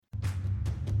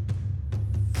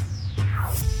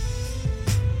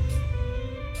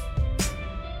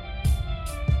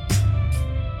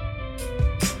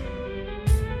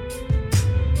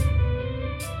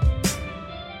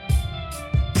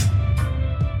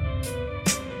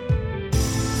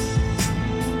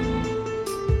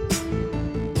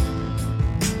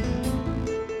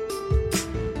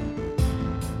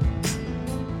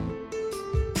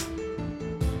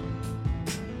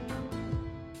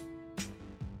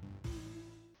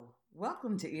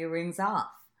Welcome to Earrings Off.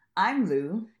 I'm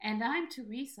Lou. And I'm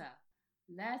Teresa.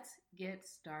 Let's get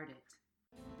started.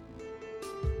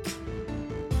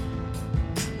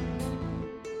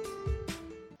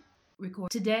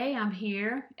 Today I'm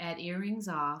here at Earrings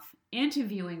Off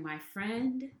interviewing my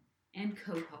friend and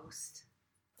co-host,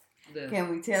 Lou. Can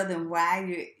we tell them why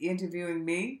you're interviewing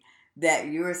me? That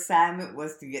your assignment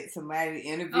was to get somebody to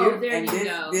interview. Oh, there you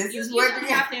go. This you is what don't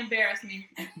have to embarrass me.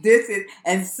 This is,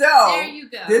 and so there you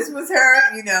go. This was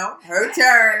her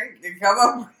turn to come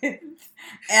up with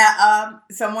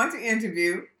someone to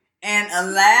interview. And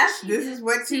alas, this is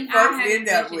what you folks end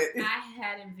up with. I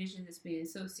had envisioned this being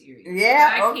so serious.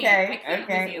 Yeah,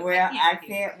 okay. Well, I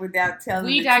can't without telling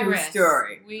the true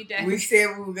story. We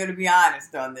said we were going to be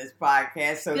honest on this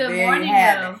podcast, so Good there morning, you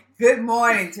have it. Good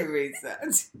morning, Teresa.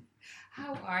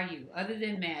 How are you, other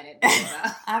than mad at me?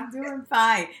 I'm doing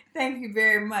fine. Thank you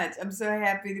very much. I'm so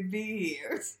happy to be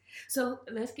here. So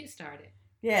let's get started.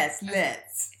 Yes,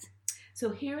 let's. So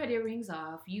here at Earrings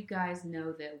Off, you guys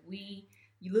know that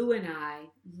Lou and I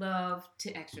love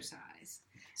to exercise.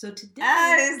 So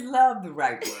today... Is love the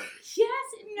right word? Yes,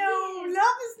 no, love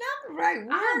is not the right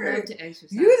word. I love to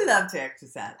exercise. You love to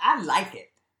exercise. I like it.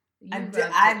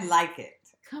 I like it.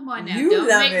 Come on now. You Don't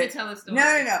love make it. me tell a story.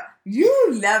 No.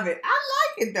 You love it. I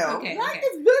like it, though. Okay,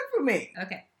 It's good for me.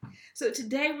 Okay. So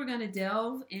today we're going to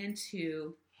delve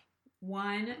into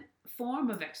one form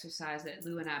of exercise that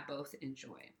Lou and I both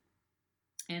enjoy.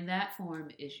 And that form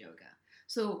is yoga.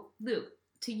 So, Lou,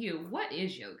 to you, what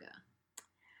is yoga?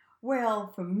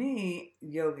 Well, for me,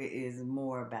 yoga is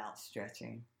more about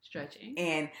stretching.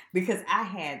 And because I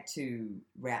had to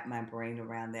wrap my brain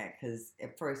around that, because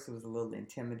at first it was a little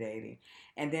intimidating.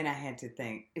 And then I had to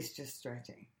think, it's just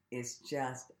stretching. It's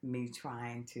just me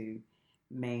trying to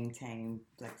maintain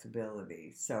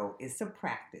flexibility. So it's a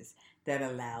practice that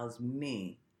allows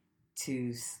me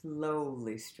to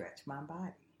slowly stretch my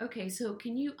body. Okay, so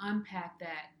can you unpack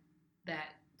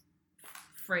that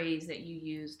phrase that you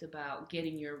used about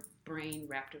getting your brain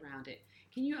wrapped around it?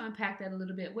 Can you unpack that a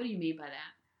little bit? What do you mean by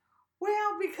that?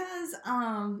 Well, because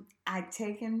I'd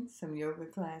taken some yoga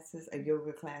classes, a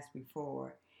yoga class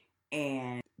before,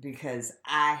 and because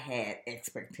I had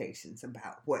expectations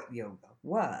about what yoga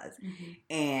was,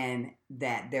 and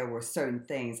that there were certain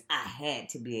things I had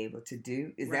to be able to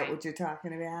do. Is that what you're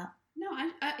talking about? No,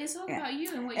 it's all about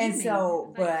you and what you mean. And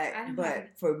so, but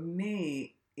for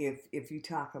me, if you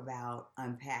talk about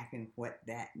unpacking what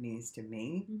that means to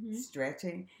me,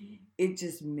 stretching, it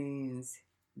just means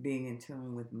being in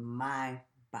tune with my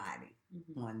body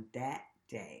on that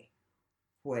day,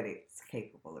 what it's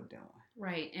capable of doing.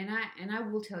 Right, and I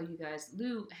will tell you guys,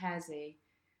 Lou has a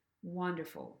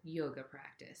wonderful yoga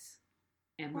practice.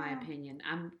 In my opinion,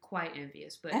 I'm quite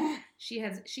envious, but she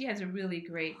has a really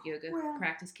great yoga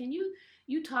practice. Can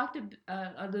you talked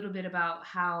a little bit about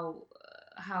how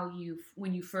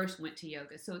when you first went to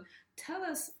yoga? So tell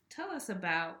us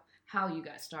about how you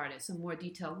got started. Some more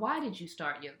detail. Why did you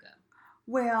start yoga?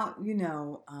 Well,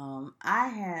 I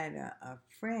had a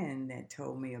friend that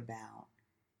told me about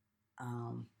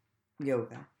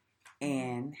yoga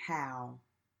and how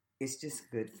it's just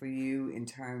good for you in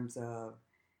terms of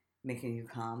making you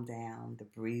calm down. The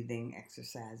breathing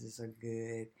exercises are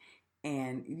good.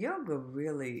 And yoga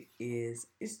really it's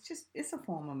a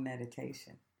form of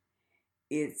meditation.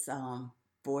 It's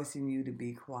forcing you to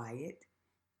be quiet.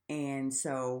 And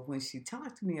so when she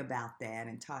talked to me about that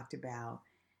and talked about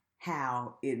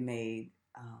how it made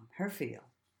her feel,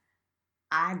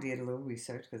 I did a little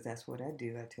research because that's what I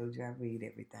do. I told you I read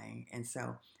everything. And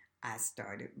so I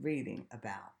started reading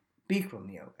about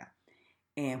Bikram yoga,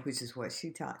 and which is what she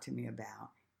talked to me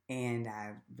about. And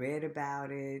I read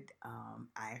about it.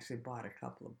 I actually bought a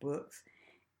couple of books,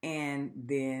 and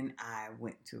then I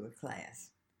went to a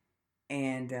class.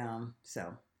 And so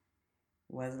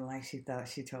it wasn't like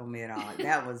she told me at all.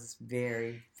 That was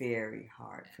very, very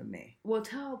hard for me. Well,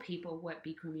 tell people what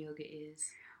Bikram yoga is.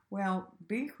 Well,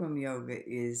 Bikram yoga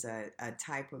is a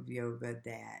type of yoga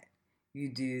that you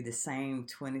do the same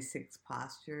 26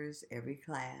 postures every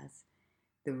class.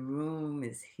 The room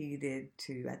is heated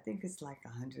to, I think it's like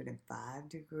 105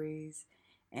 degrees,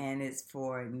 and it's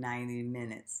for 90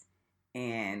 minutes.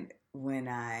 And when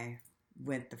I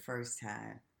went the first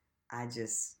time, I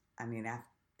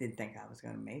didn't think I was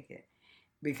going to make it,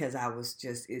 because I was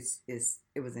just,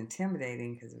 it was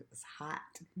intimidating because it was hot.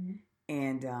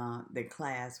 And the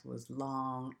class was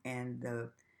long, and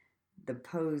the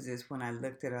poses, when I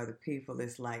looked at other people,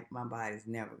 it's like my body's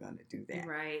never going to do that.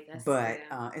 Right.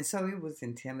 And so it was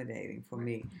intimidating for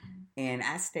me. And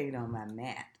I stayed on my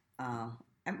mat.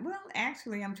 Well,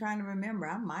 actually, I'm trying to remember.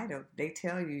 I might have. They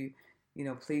tell you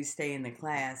please stay in the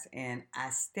class. And I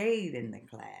stayed in the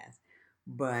class,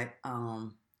 but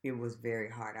it was very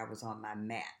hard. I was on my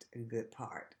mat a good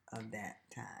part of that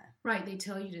time. Right. They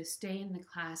tell you to stay in the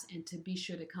class and to be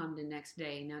sure to come the next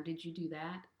day. Now, did you do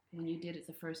that when you did it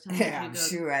the first time? I'm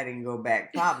sure I didn't go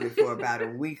back probably for about a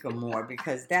week or more,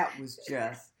 because that was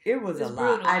just, it was a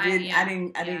lot. brutal.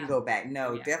 I didn't go back.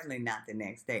 No, Yeah. definitely not the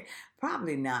next day.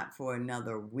 Probably not for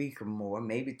another week or more,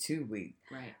 maybe 2 weeks.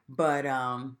 Right. But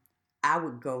I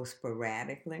would go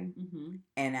sporadically, Mm-hmm.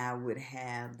 and I would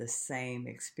have the same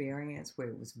experience where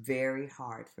it was very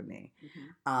hard for me.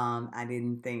 Mm-hmm. I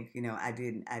didn't think, I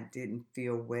didn't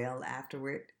feel well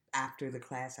afterward. After the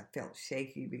class, I felt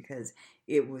shaky because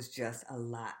it was just a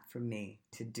lot for me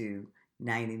to do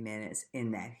 90 minutes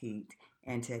in that heat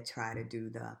and to try to do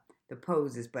the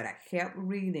poses. But I kept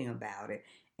reading about it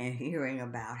and hearing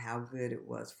about how good it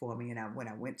was for me. And when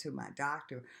I went to my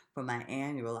doctor for my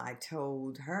annual, I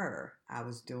told her I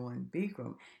was doing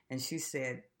Bikram, and she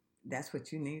said, that's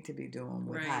what you need to be doing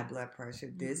with high blood pressure.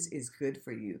 Mm-hmm. This is good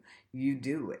for you. You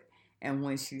do it. And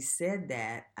when she said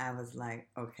that, I was like,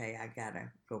 okay, I got to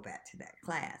go back to that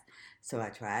class. So I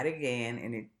tried again,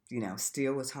 and it,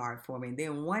 still was hard for me.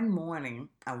 Then one morning,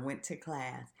 I went to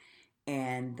class,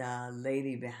 and the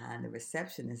lady behind the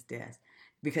receptionist desk,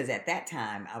 because at that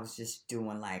time, I was just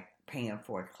doing like paying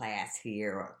for a class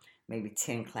here or maybe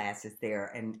 10 classes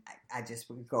there, and I just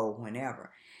would go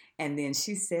whenever. And then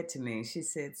she said to me,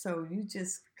 so you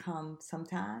just come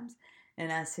sometimes?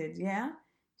 And I said, yeah.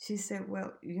 She said,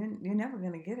 well, you're never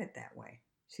going to get it that way.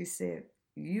 She said,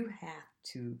 you have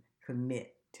to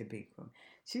commit to Bikram.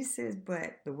 She says,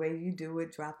 but the way you do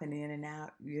it, dropping in and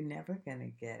out, you're never going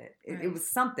to get it. Right. It was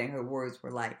something, her words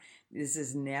were like, this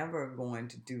is never going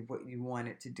to do what you want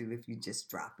it to do if you just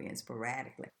drop in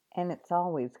sporadically. And it's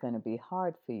always going to be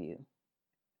hard for you.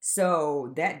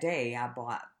 So that day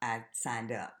I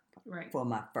signed up for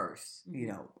my first,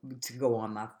 to go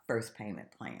on my first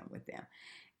payment plan with them.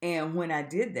 And when I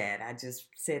did that, I just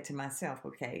said to myself,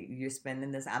 okay, you're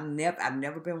spending this. I've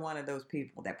never been one of those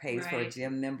people that pays for a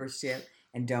gym membership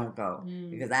and don't go.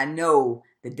 Because I know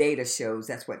the data shows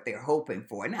that's what they're hoping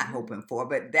for. Not hoping for,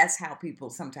 but that's how people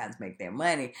sometimes make their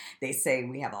money. They say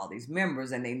we have all these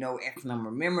members and they know X number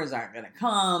of members aren't going to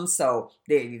come. So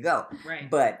there you go. Right.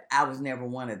 But I was never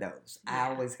one of those. Yeah. I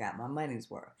always got my money's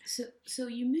worth. So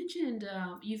you mentioned,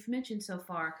 you've mentioned so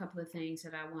far a couple of things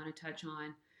that I want to touch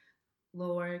on.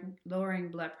 Lowering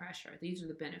blood pressure. These are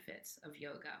the benefits of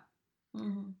yoga.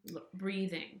 Mm-hmm.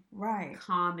 Breathing, right?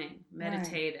 Calming,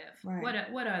 meditative. Right.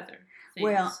 What other things?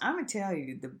 Well, I'm gonna tell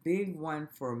you the big one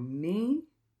for me,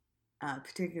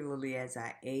 particularly as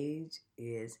I age,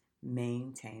 is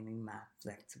maintaining my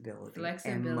flexibility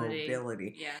and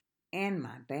mobility, and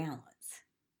my balance.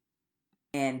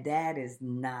 And that is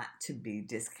not to be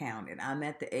discounted. I'm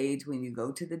at the age when you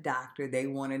go to the doctor, they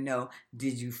want to know,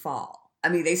 did you fall? I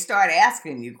mean, they start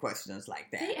asking you questions like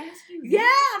that. They ask you? Yeah,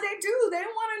 they do. They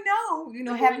want to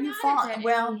know, have you fallen?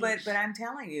 Well, but I'm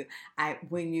telling you, I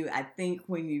think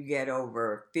when you get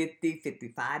over 50,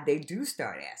 55, they do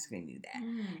start asking you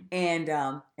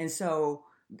that. And so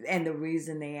the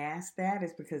reason they ask that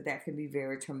is because that can be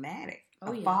very traumatic,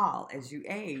 fall as you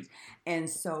age. And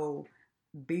so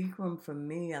Bikram for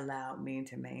me allowed me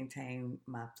to maintain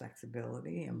my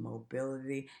flexibility and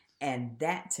mobility, and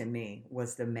that to me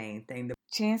was the main thing. The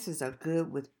chances are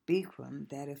good with Bikram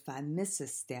that if I miss a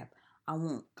step, I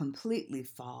won't completely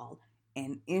fall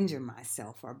and injure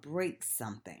myself or break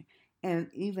something. And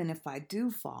even if I do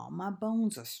fall, my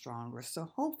bones are stronger,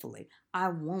 so hopefully I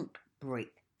won't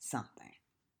break something.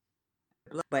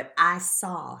 But I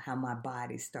saw how my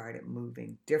body started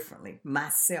moving differently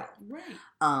myself. Right.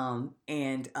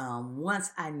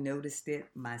 Once I noticed it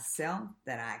myself,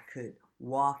 that I could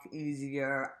walk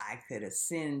easier, I could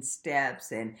ascend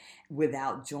steps and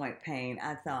without joint pain,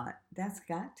 I thought that's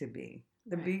got to be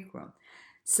the Bikram.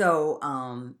 So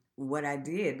what I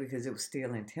did, because it was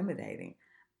still intimidating,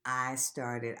 I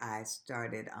started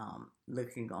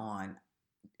looking on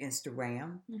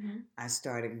Instagram. Mm-hmm. I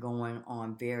started going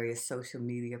on various social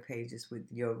media pages with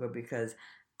yoga because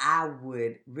I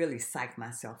would really psych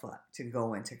myself up to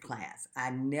go into class. I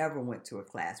never went to a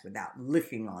class without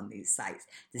looking on these sites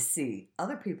to see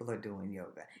other people are doing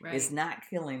yoga. Right. It's not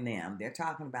killing them. They're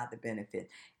talking about the benefit.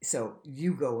 So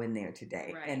you go in there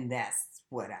today. Right. And that's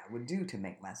what I would do to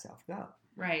make myself go.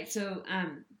 Right. So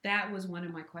that was one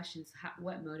of my questions.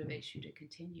 What motivates you to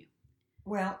continue?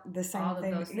 Well, the same all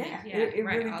thing. Of those things. Yeah, it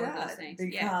really does.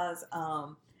 Because,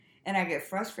 and I get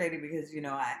frustrated because,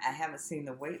 I haven't seen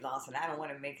the weight loss and I don't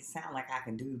want to make it sound like I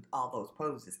can do all those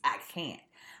poses. I can't.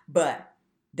 But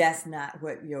That's not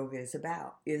what yoga is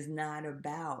about. It's not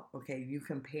about, okay, you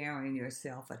comparing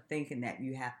yourself or thinking that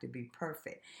you have to be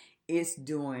perfect. It's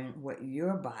doing what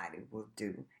your body will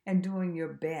do and doing your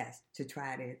best to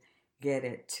try to get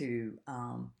it to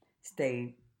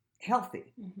stay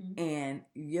healthy. Mm-hmm. And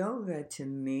yoga to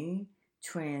me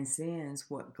transcends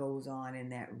what goes on in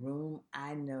that room.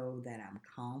 I know that I'm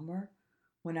calmer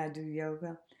when I do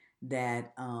yoga,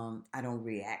 that I don't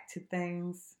react to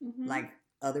things Mm-hmm. like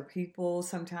other people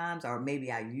sometimes, or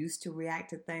maybe I used to react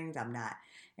to things. I'm not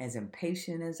as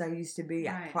impatient as I used to be.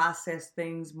 Right. I process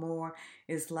things more.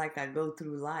 It's like I go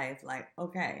through life like,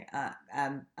 okay,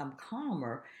 I'm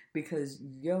calmer because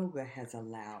yoga has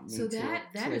allowed me that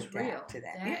to is adapt real. to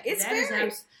that. That, It's that very,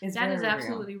 is it's that very is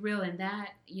absolutely real. real, and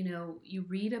that, you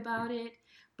read about it,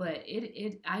 but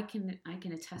I can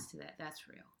attest to that. That's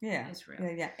real. Yeah, it's real.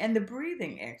 yeah. And the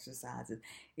breathing exercises,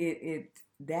 it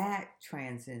that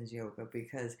transcends yoga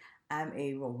because I'm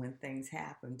able, when things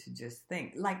happen, to just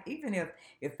think. Like, even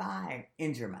if I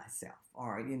injure myself,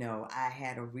 or I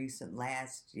had a recent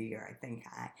last year, I think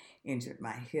I injured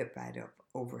my hip. I'd have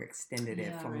overextended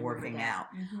it from working out,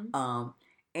 Mm-hmm.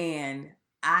 and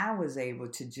I was able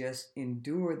to just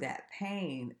endure that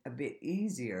pain a bit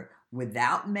easier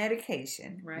without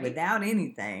medication, Right. without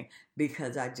anything,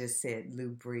 because I just said, Lou,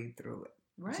 breathe through it.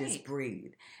 Right. Just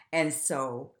breathe. And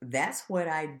so that's what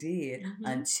I did Mm-hmm.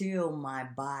 until my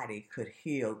body could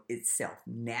heal itself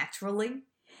naturally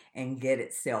and get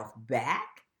itself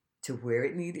back to where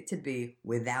it needed to be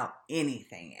without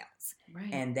anything else.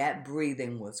 Right. And that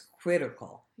breathing was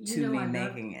critical to me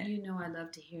making it. I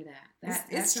love to hear that.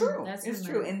 It's true. That's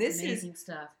true. And this amazing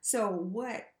stuff. So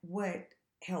what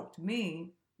helped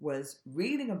me was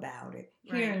reading about it,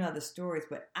 hearing other stories,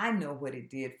 but I know what it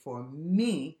did for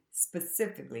me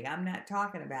specifically. I'm not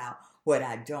talking about what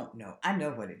I don't know. I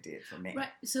know what it did for me. Right.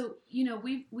 So,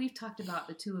 we've talked about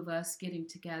the two of us getting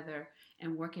together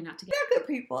and working out together. They're good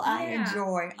people. Yeah. I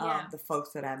enjoy the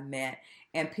folks that I've met,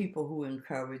 and people who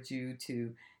encourage you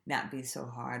to not be so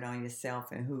hard on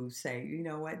yourself, and who say, you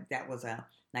know what, that was a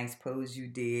nice pose you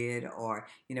did, or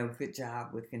good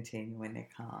job with continuing to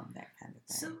come, that kind of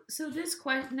thing. So this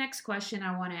next question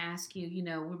I want to ask you,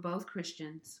 we're both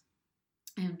Christians,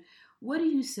 and what do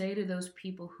you say to those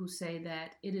people who say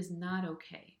that it is not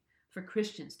okay for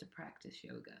Christians to practice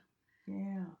yoga?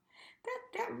 Yeah,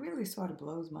 that really sort of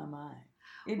blows my mind.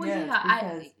 It does,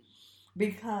 yeah,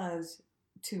 because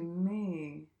to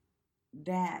me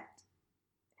that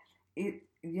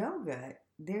yoga,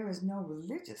 there is no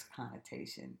religious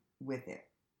connotation with it,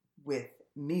 with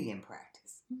me in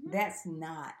practice. Mm-hmm. That's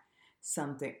not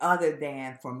something other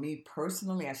than, for me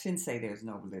personally, I shouldn't say there's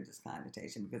no religious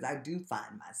connotation, because I do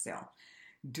find myself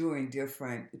doing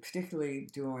different, particularly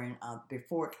during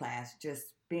before class, just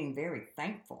being very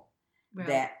thankful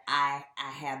that I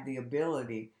have the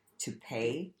ability to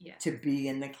pay, to be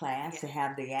in the class, to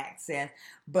have the access.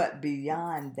 But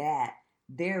beyond that,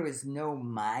 there is no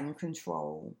mind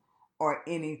control or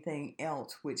anything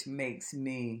else which makes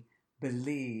me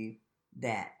believe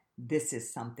that this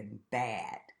is something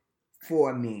bad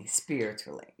for me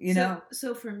spiritually,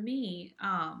 So for me,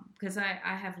 because I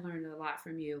have learned a lot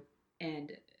from you,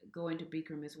 and going to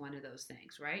Bikram is one of those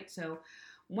things, right? So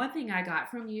one thing I got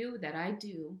from you that I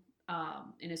do,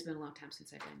 and it's been a long time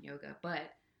since I've done yoga, but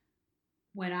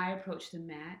when I approach the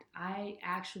mat, I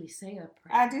actually say a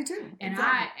prayer. I do too. And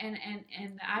exactly.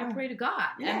 I pray to God.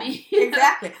 Yeah, I mean,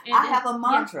 exactly. I have a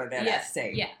mantra that I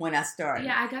say when I start.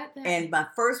 Yeah, I got that. And my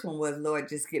first one was, Lord,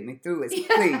 just get me through it,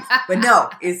 please. But no,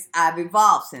 I've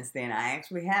evolved since then. I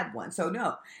actually have one. So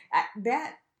no,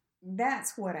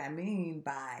 that's what I mean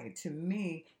by, to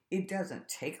me, it doesn't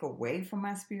take away from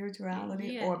my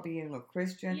spirituality or being a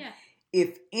Christian. Yeah.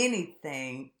 If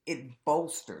anything, it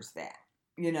bolsters that.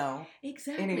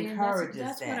 Exactly. It encourages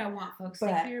that's that. what I want folks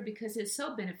to hear, because it's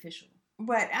so beneficial.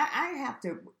 But I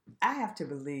have to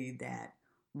believe that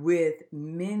with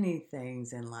many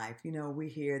things in life, we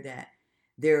hear that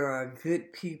there are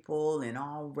good people in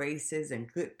all races,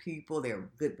 and good people. There are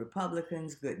good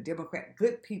Republicans, good Democrats,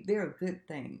 good people. There are good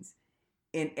things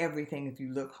in everything if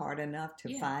you look hard enough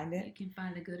to find it. You can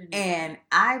find the good in it. And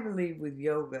I believe with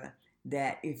yoga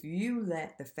that if you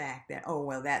let the fact that, oh,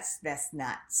 well, that's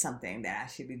not something that I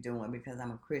should be doing because I'm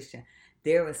a Christian,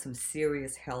 there are some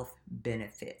serious health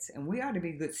benefits. And we are to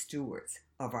be good stewards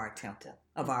of our temple,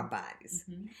 of our bodies.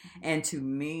 Mm-hmm. And to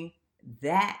me,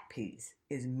 that piece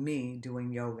is me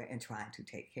doing yoga and trying to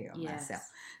take care of myself.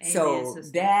 Amen, so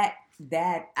sister.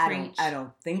 that I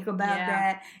don't think about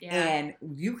that. Yeah. And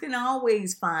you can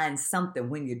always find something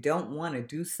when you don't want to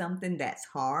do something that's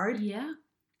hard. Yeah.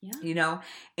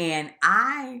 And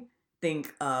I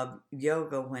think of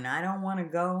yoga when I don't want to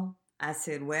go. I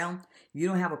said, well, you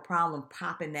don't have a problem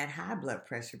popping that high blood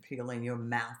pressure pill in your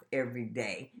mouth every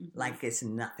day like it's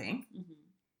nothing.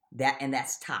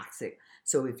 That's toxic.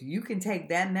 So if you can take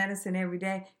that medicine every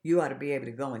day, you ought to be able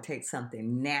to go and take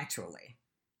something naturally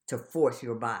to force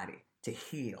your body to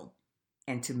heal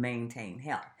and to maintain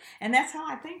health. And that's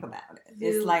how I think about it.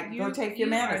 It's like, go take your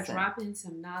medicine. You are dropping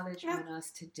some knowledge on us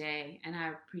today, and I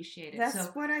appreciate it. That's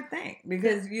what I think.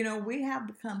 Because, we have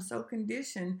become so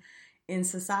conditioned in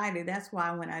society. That's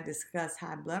why when I discuss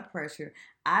high blood pressure,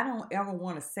 I don't ever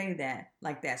want to say that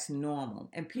like that's normal.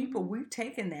 And people, we've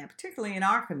taken that, particularly in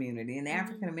our community, in the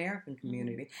African American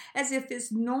community, as if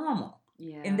it's normal.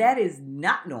 Yeah. And that is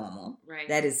not normal. Right.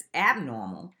 That is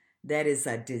abnormal. That is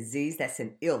a disease. That's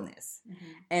an illness.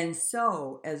 And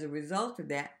so, as a result of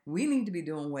that, we need to be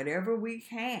doing whatever we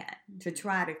can to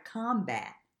try to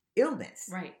combat illness.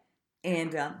 Right.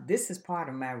 And this is part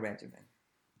of my regimen.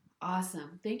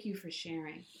 Awesome. Thank you for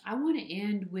sharing. I want to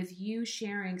end with you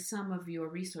sharing some of your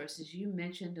resources. You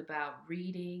mentioned about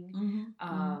reading.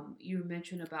 You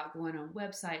mentioned about going on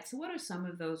websites. So what are some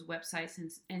of those websites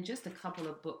and just a couple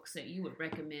of books that you would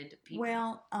recommend to people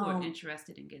who are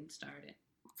interested in getting started?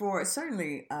 For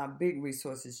certainly big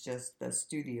resources, just the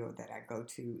studio that I go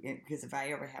to, because if I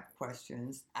ever have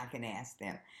questions, I can ask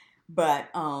them.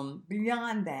 But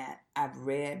beyond that, I've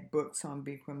read books on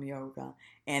Bikram yoga,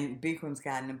 and Bikram's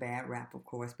gotten a bad rap, of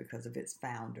course, because of its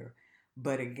founder.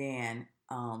 But again,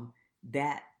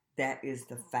 that is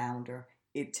the founder.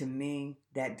 To me,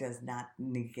 that does not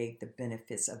negate the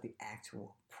benefits of the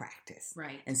actual practice.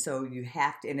 Right. And so you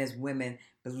have to, and as women,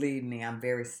 believe me, I'm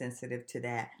very sensitive to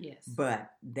that. Yes. But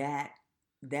that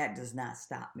does not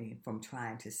stop me from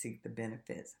trying to seek the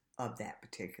benefits of that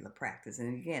particular practice.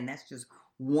 And again, that's just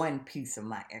one piece of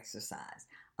my exercise,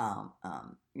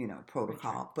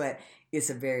 protocol. Right. But it's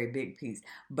a very big piece.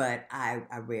 But I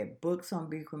read books on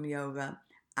Bikram yoga.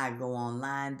 I go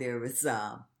online. There is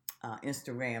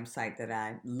Instagram site that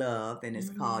I love, and it's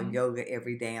called Yoga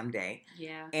Every Damn Day.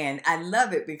 Yeah. And I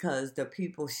love it because the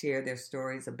people share their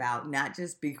stories about not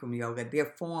just Bikram yoga, their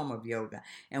form of yoga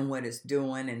and what it's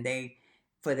doing, and they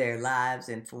for their lives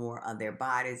and for their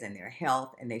bodies and their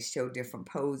health, and they show different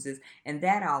poses, and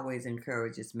that always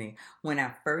encourages me. When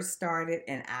I first started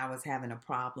and I was having a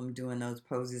problem doing those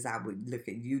poses, I would look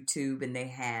at YouTube, and they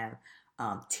have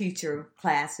teacher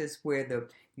classes where the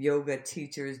yoga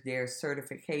teachers, their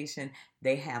certification,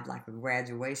 they have like a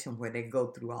graduation where they go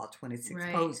through all 26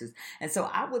 poses. And so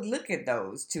I would look at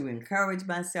those to encourage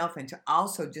myself, and to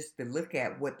also just to look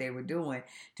at what they were doing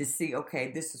to see,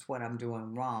 okay, this is what I'm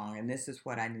doing wrong, and this is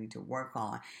what I need to work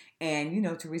on.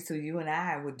 And, Teresa, you and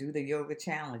I would do the yoga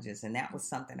challenges, and that was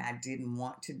something I didn't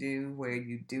want to do, where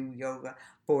you do yoga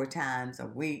 4 times a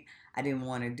week. I didn't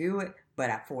want to do it, but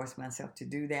I forced myself to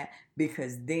do that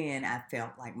because then I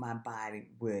felt like my body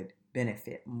would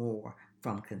benefit more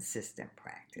from consistent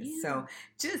practice. Yeah. So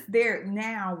just there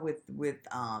now with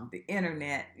the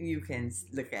internet, you can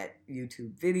look at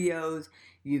YouTube videos.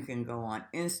 You can go on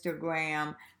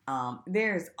Instagram.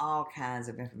 There's all kinds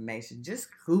of information. Just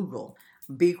Google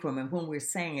Bikram, and when we're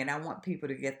saying it, I want people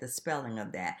to get the spelling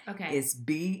of that. Okay. It's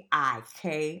Bikram.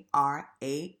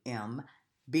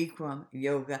 Bikram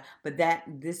yoga, but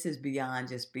this is beyond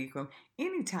just Bikram.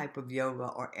 Any type of yoga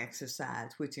or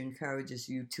exercise which encourages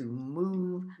you to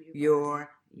move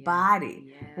your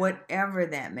body, whatever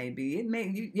that may be.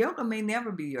 Yoga may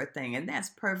never be your thing, and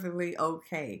that's perfectly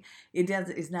okay.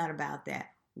 It's not about that.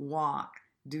 Walk.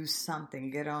 Do something,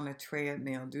 get on a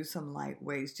treadmill, do some light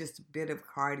weights, just a bit of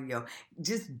cardio,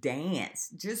 just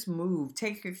dance, just move,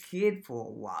 take your kid for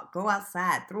a walk, go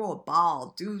outside, throw a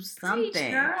ball, do something.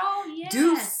 Preach, girl. Yes.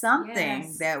 Do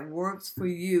something that works for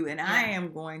you. And I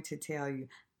am going to tell you,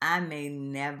 I may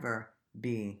never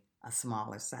be a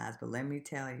smaller size, but let me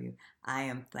tell you, I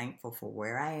am thankful for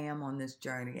where I am on this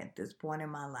journey at this point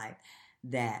in my life,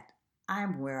 that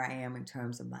I'm where I am in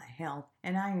terms of my health,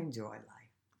 and I enjoy life.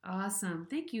 Awesome.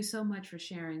 Thank you so much for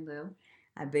sharing, Lou.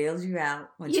 I bailed you out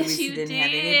when Yes, Teresa you didn't did.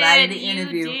 have anybody to You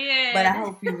interview. did. But I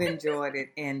hope you've enjoyed it.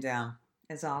 And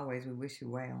as always, we wish you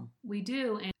well. We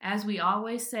do. And as we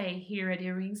always say here at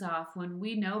Earrings Off, when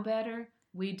we know better,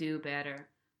 we do better.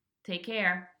 Take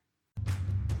care.